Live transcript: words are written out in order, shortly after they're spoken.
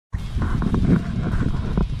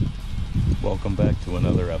Welcome back to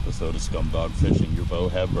another episode of Scumdog Fishing. Your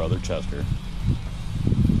bowhead brother Chester.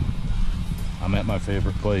 I'm at my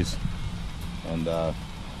favorite place, and I'm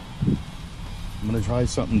gonna try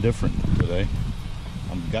something different today.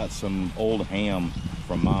 I've got some old ham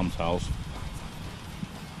from Mom's house,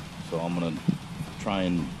 so I'm gonna try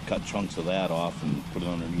and cut chunks of that off and put it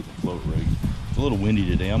underneath the float rig. It's a little windy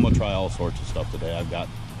today. I'm gonna try all sorts of stuff today. I've got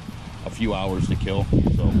a few hours to kill,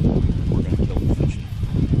 so we're gonna kill the fishing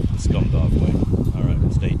the Scumdog way. All right,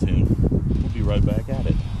 well, stay tuned. We'll be right back at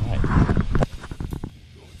it. All right.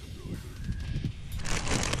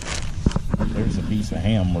 There's a piece of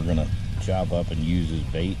ham we're gonna chop up and use as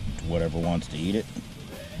bait to whatever wants to eat it.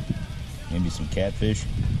 Maybe some catfish,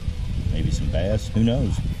 maybe some bass, who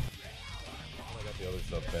knows? I got the other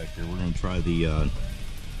stuff back here. We're gonna try the what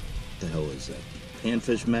the hell is that?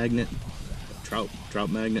 Panfish magnet, trout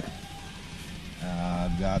magnet.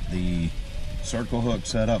 I've got the circle hook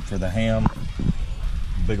set up for the ham,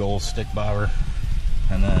 big old stick bobber,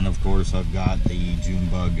 and then of course I've got the June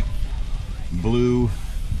Bug blue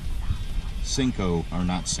Cinco, or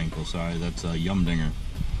not Cinco, sorry, that's a Yumdinger.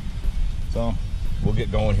 So we'll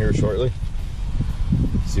get going here shortly,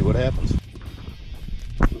 see what happens.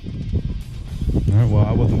 All right, well,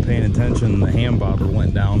 I wasn't paying attention, the ham bobber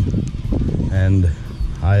went down, and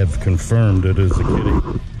I have confirmed it is a kitty,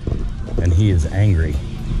 and he is angry.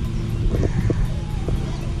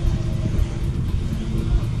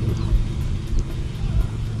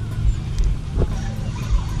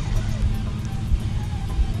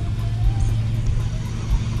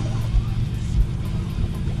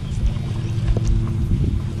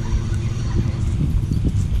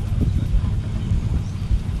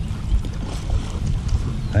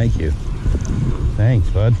 Thank you. Thanks,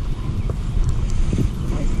 bud.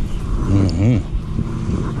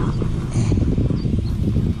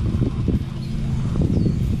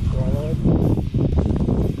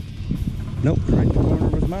 Nope, right in the corner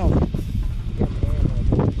of his mouth.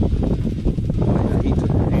 Oh, yeah, he took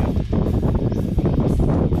the ham.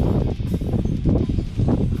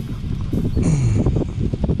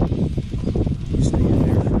 You stay in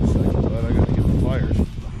there for a second, bud. I gotta get the pliers.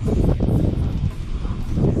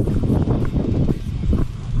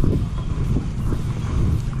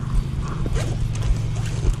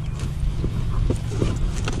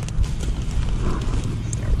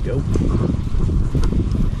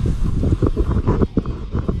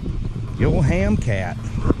 Yo, ham cat.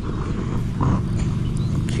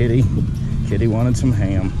 Kitty wanted some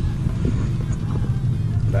ham.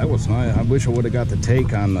 That was nice. I wish I would have got the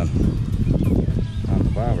take on the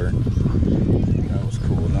bobber. That was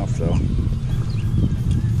cool enough though.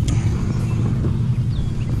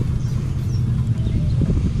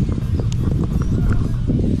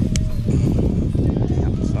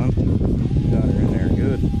 Damn, son. Got her in there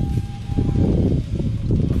good.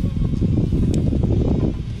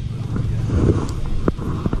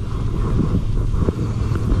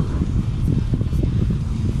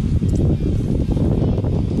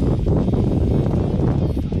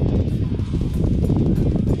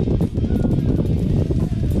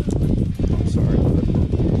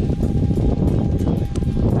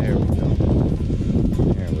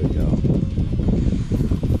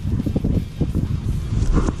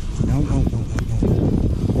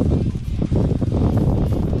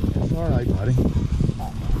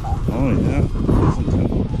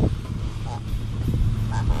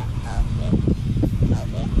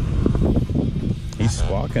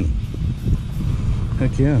 Squawking.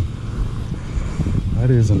 Heck yeah. That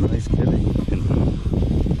is a nice kitty. And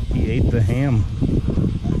he ate the ham.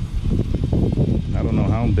 I don't know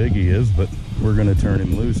how big he is, but we're gonna turn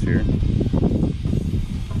him loose here.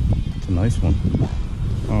 It's a nice one.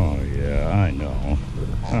 Oh yeah, I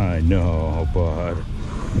know, bud.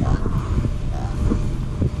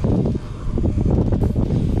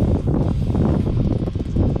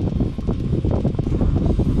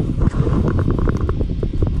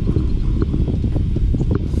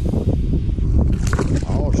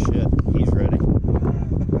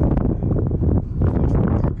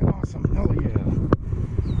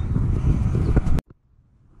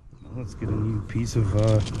 Let's get a new piece of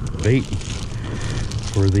bait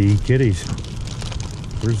for the kitties.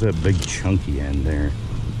 Where's that big chunky end there?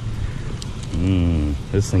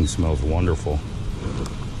 This thing smells wonderful.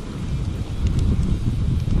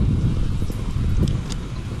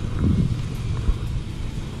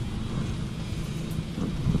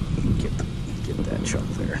 Get that chunk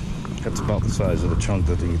there. That's about the size of the chunk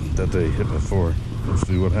that they hit before. Let's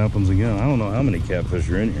see what happens again. I don't know how many catfish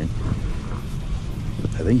are in here.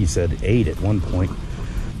 I think he said 8 at one point,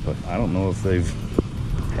 but I don't know if they've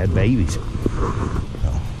had babies. So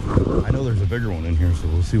I know there's a bigger one in here, so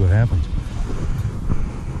we'll see what happens.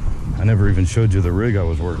 I never even showed you the rig I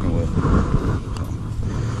was working with.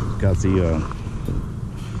 Got the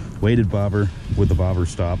weighted bobber with the bobber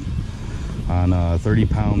stop on a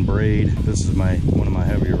 30-pound braid. This is one of my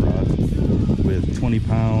heavier rods with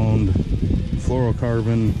 20-pound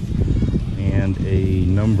fluorocarbon and a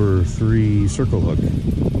number 3 circle hook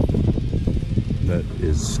that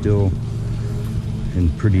is still in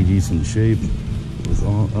pretty decent shape. With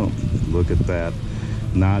all, oh, look at that.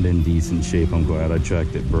 Not in decent shape. I'm glad I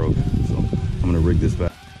checked. It broke. So I'm gonna rig this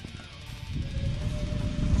back.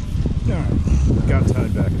 All right, got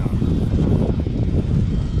tied back on.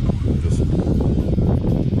 Just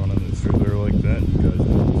running it through there like that. You guys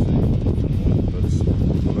can see. That's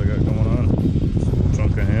what I got going on. Just a little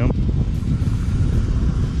chunk of ham.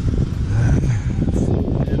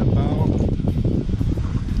 Floating at about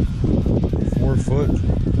 4 foot.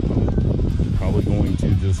 Probably going to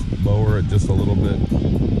just lower it just a little bit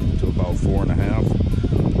to about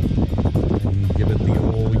 4.5 and give it the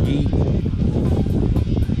old yeet.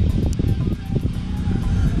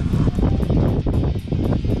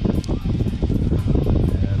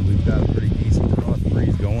 And we've got a pretty decent cross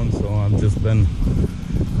breeze going, so I've just been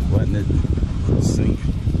letting it sink,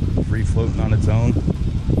 free floating on its own.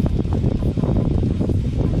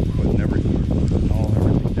 Putting everything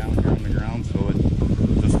down here on the ground so it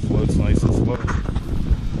just floats nice and slow.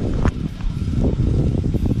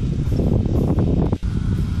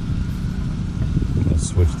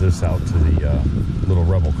 Switch this out to the little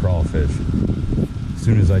Rebel crawfish. As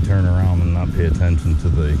soon as I turn around and not pay attention to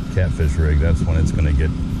the catfish rig, that's when it's going to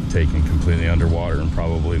get taken completely underwater, and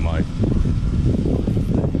probably my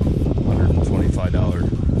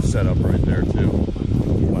 $125 setup right there too,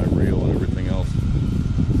 my reel and everything else.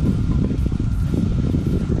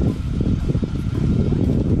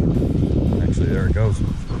 Actually, there it goes.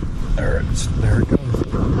 There it goes.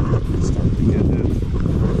 It's starting to get it.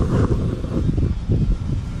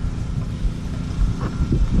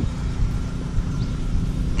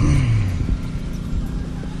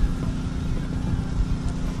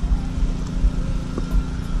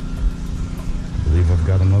 I've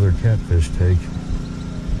got another catfish take.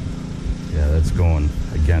 Yeah, that's going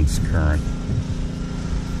against current.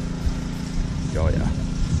 Oh yeah.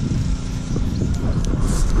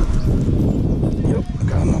 Yep, I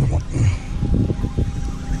got another one.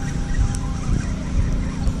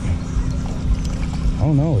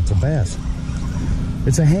 Oh no, it's a bass.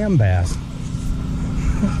 It's a ham bass.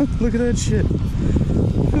 Look at that shit.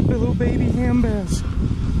 The little baby ham bass.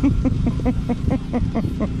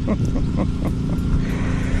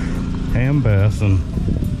 Ham bass, and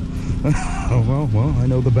oh well, I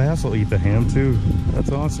know the bass will eat the ham too.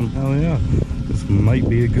 That's awesome. Hell yeah. This might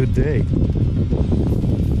be a good day.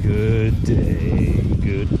 Good day.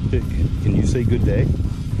 Good day. Can you say good day?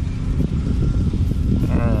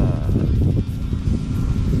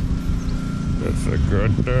 It's a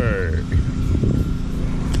good day.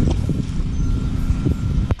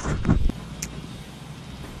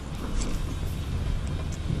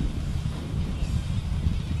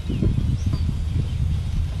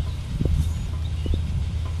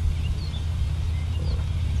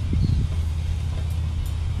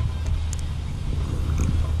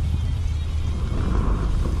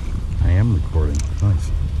 Recording.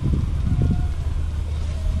 Nice.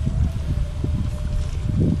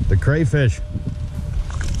 The crayfish.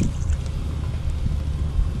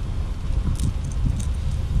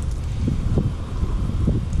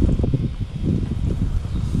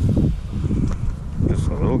 Just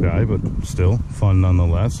a little guy, but still fun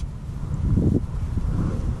nonetheless.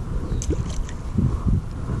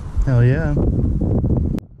 Hell yeah.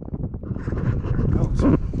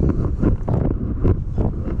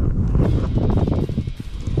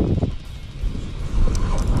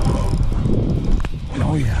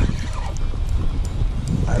 Oh yeah,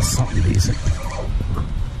 that's something decent.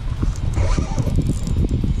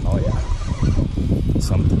 Oh yeah,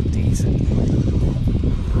 something decent.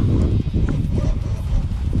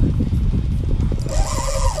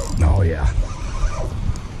 Oh yeah,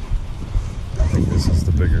 I think this is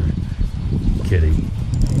the bigger kitty.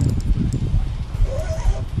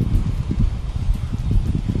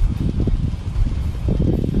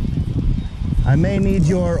 I may need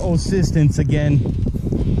your assistance again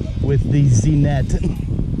with the Z-net.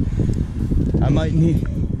 I might need...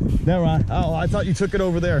 Never mind. Oh, I thought you took it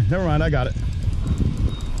over there. Never mind, I got it.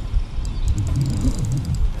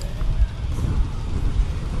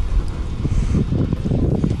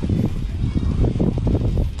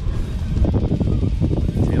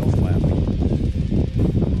 Tail flapping.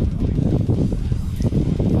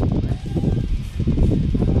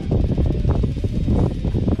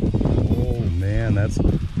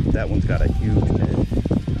 that one's got a huge head.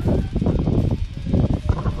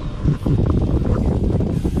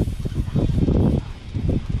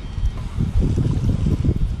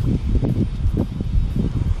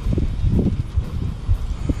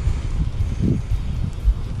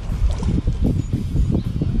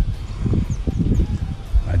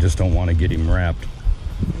 I just don't want to get him wrapped.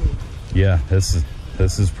 Yeah, this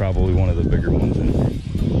is probably one of the bigger ones in here,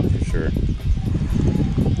 for sure.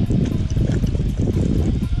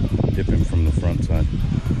 Dip him from the front side.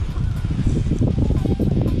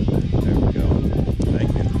 There we go.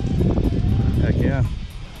 Thank you. Heck yeah.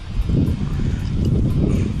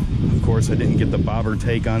 Of course, I didn't get the bobber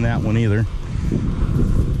take on that one either,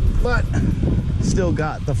 but still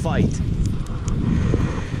got the fight.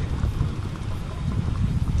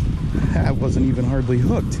 That wasn't even hardly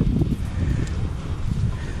hooked.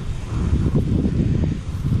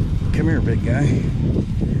 Come here, big guy.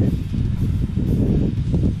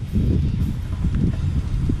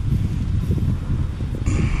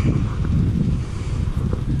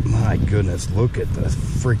 My goodness, look at the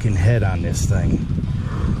freaking head on this thing.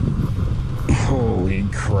 Holy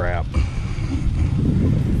crap.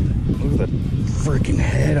 Look at the freaking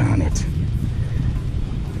head on it.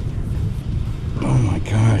 Oh my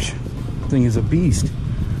gosh. This thing is a beast.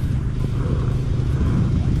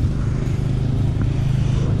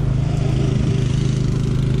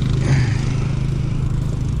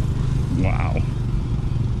 Wow.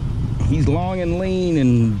 He's long and lean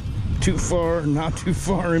and too far, not too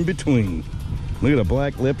far in between. Look at the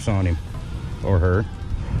black lips on him. Or her.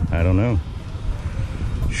 I don't know.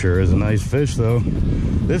 Sure is a nice fish though.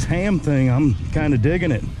 This ham thing, I'm kind of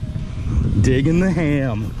digging it. Digging the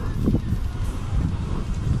ham.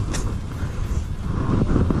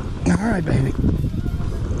 All right, baby.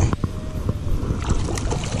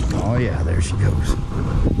 Oh yeah, there she goes.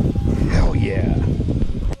 Hell yeah.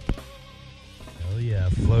 Hell yeah,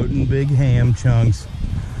 floating big ham chunks.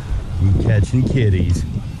 You catching kitties.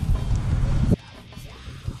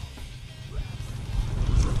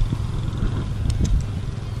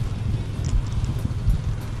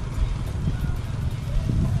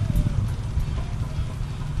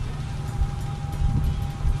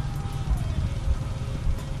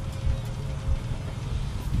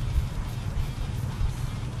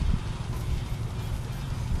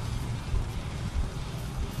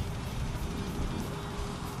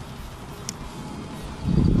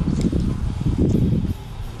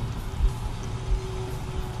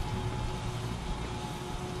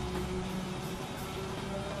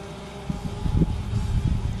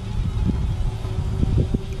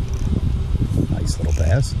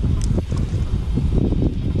 Bass.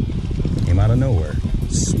 Came out of nowhere.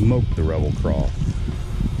 Smoked the Rebel Crawl.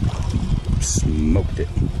 Smoked it.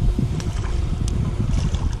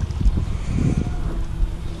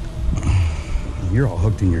 You're all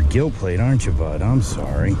hooked in your gill plate, aren't you, bud? I'm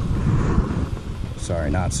sorry. Sorry,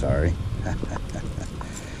 not sorry.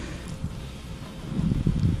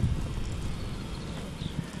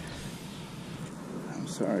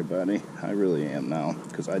 Sorry, buddy. I really am now,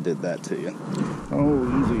 because I did that to you.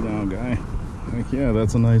 Oh, easy now, guy. Heck yeah,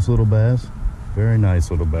 that's a nice little bass. Very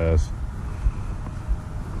nice little bass.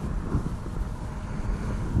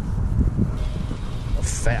 A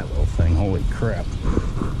fat little thing, holy crap.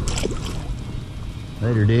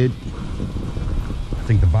 Later, dude. I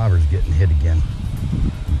think the bobber's getting hit again.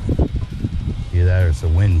 Either that or it's the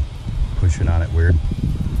wind pushing on it weird.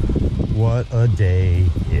 What a day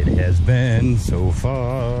it has been so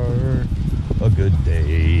far. A good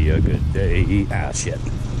day, a good day. Ah, shit.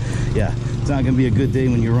 Yeah, it's not gonna be a good day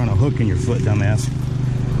when you run a hook in your foot, dumbass.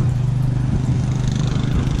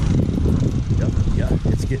 Yep,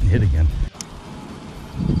 yeah, it's getting hit again.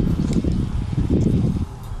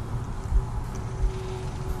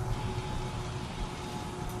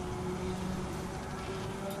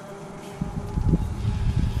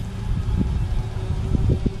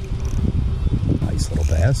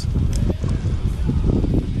 Bass.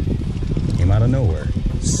 Came out of nowhere.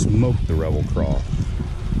 Smoked the Rebel Crawl.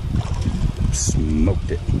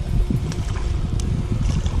 Smoked it.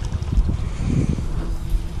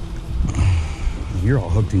 You're all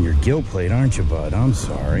hooked in your gill plate, aren't you, bud? I'm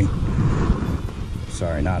sorry.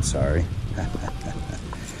 Sorry, not sorry.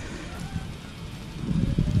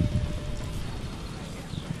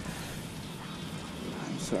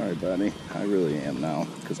 Sorry, buddy. I really am now,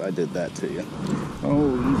 because I did that to you.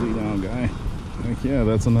 Oh, easy now, guy. Heck yeah,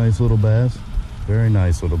 that's a nice little bass. Very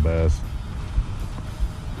nice little bass.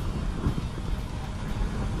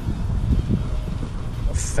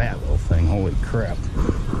 A fat little thing, holy crap.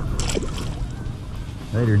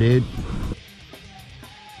 Later, dude.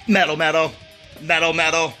 Metal, metal, metal,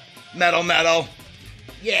 metal. Metal, metal.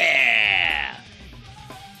 Yeah.